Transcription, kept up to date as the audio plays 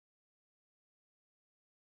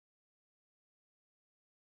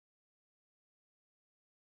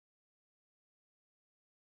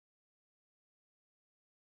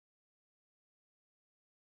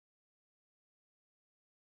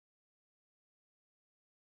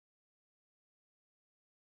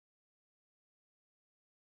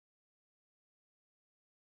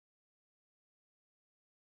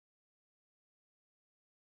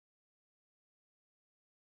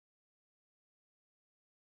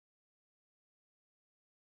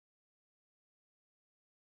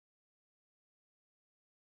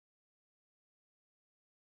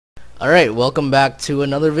Alright, welcome back to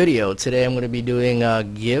another video. Today I'm going to be doing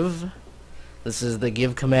give. This is the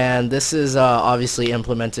give command. This is obviously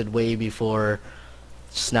implemented way before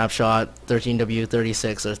snapshot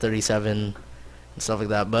 13W36 or 37 and stuff like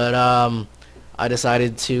that. But I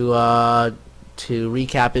decided to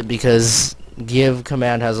recap it because give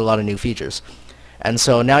command has a lot of new features. And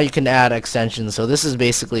so now you can add extensions. So this is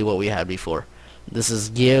basically what we had before. This is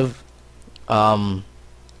give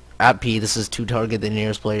at P, this is to target the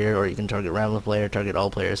nearest player, or you can target random player, target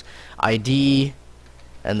all players. ID,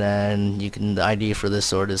 and then you can, the ID for this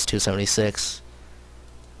sword is 276.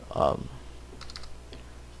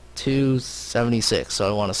 276. So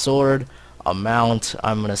I want a sword. Amount,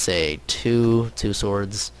 I'm gonna say two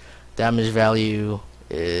swords. Damage value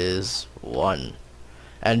is 1.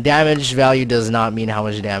 And damage value does not mean how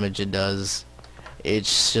much damage it does.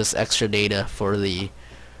 It's just extra data for the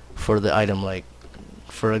item. Like,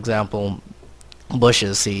 for example,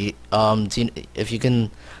 bushes. See, if you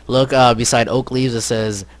can look beside oak leaves, it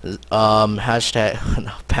says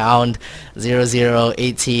hashtag pound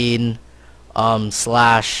 0018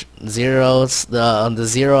 slash 0. The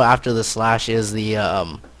 0 after the slash is the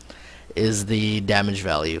damage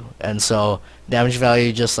value, and so damage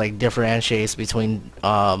value just like differentiates between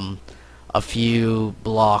a few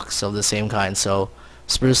blocks of the same kind. So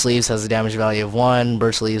spruce leaves has a damage value of 1,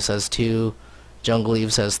 birch leaves has 2, jungle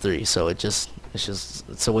leaves has 3. So it's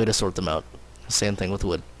a way to sort them out. Same thing with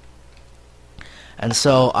wood. And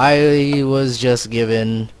so I was just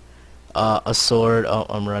given a sword. Oh,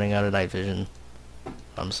 I'm running out of night vision.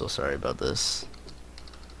 I'm so sorry about this.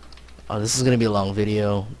 This is gonna be a long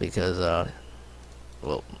video because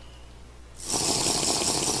well,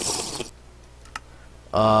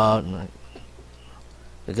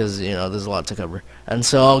 because you know there's a lot to cover. And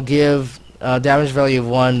so I'll give damage value of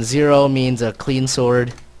 1. 0 means a clean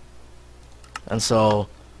sword, and so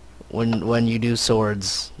when you do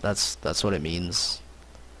swords, that's what it means.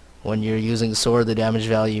 When you're using sword, the damage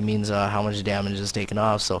value means how much damage is taken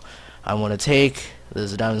off. So I want to take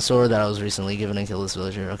this diamond sword that I was recently given and kill this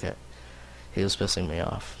villager. Okay, he was pissing me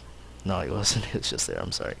off. No, he wasn't. He was just there.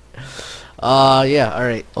 I'm sorry. Yeah. All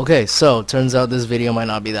right. Okay. So turns out this video might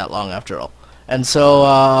not be that long after all. And so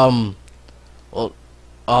well,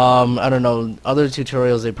 I don't know. Other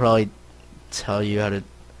tutorials they probably tell you how to.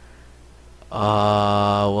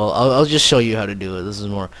 Well, I'll just show you how to do it. This is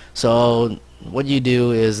more. So what you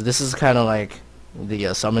do is, this is kind of like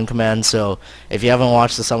the summon command. So if you haven't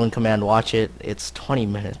watched the summon command, watch it. It's 20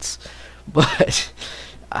 minutes, but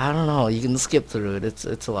I don't know. You can skip through it.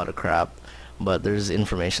 It's a lot of crap, but there's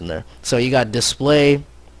information there. So you got display.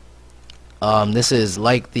 This is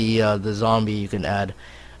like the zombie. You can add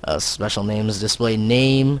special names. Display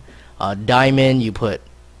name, diamond. You put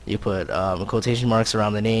quotation marks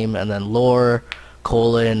around the name, and then lore,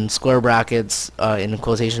 colon, square brackets, in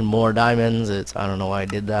quotation, more diamonds. I don't know why I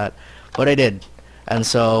did that, but I did. And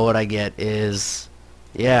so what I get is,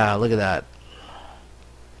 yeah, look at that.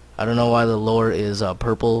 I don't know why the lore is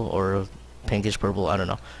purple or pinkish purple, I don't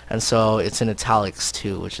know. And so it's in italics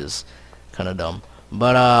too, which is kind of dumb.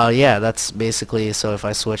 But yeah, that's basically, so if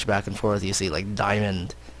I switch back and forth, you see like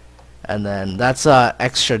diamond, and then that's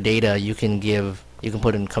extra data you can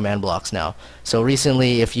put in command blocks now. So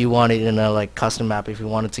recently, if you wanted in a like custom map, if you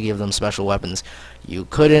wanted to give them special weapons, you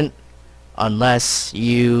couldn't unless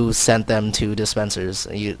you sent them to dispensers.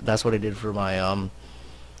 That's what I did for my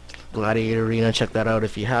Gladiator Arena. Check that out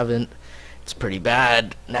if you haven't. It's pretty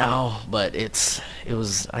bad now, but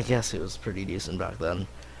I guess it was pretty decent back then.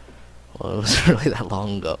 Well, it was really that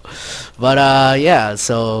long ago. But yeah,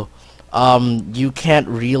 so you can't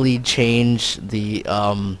really change the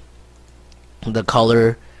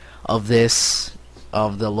color of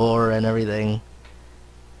the lore and everything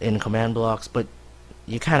in command blocks, but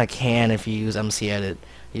you kind of can if you use MC Edit.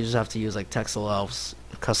 You just have to use like Texelelf's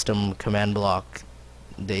custom command block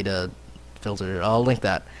data filter. I'll link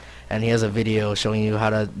that, and he has a video showing you how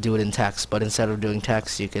to do it in text, but instead of doing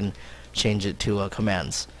text you can change it to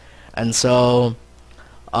commands. And so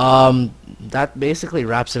that basically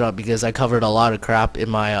wraps it up, because I covered a lot of crap in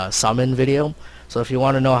my summon video. So if you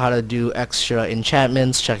want to know how to do extra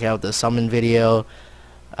enchantments, check out the summon video,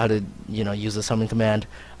 how to use the summon command.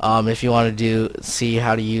 If you want to see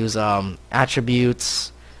how to use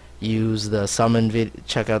attributes, use the summon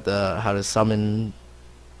check out how to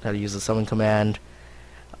use the summon command,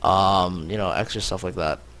 extra stuff like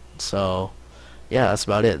that. So yeah, that's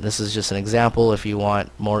about it. This is just an example. If you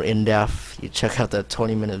want more in-depth, you check out that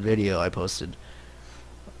 20-minute video I posted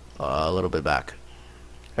a little bit back.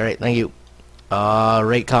 Alright, thank you.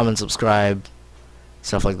 Rate, comment, subscribe,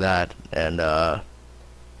 stuff like that, and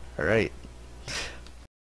alright.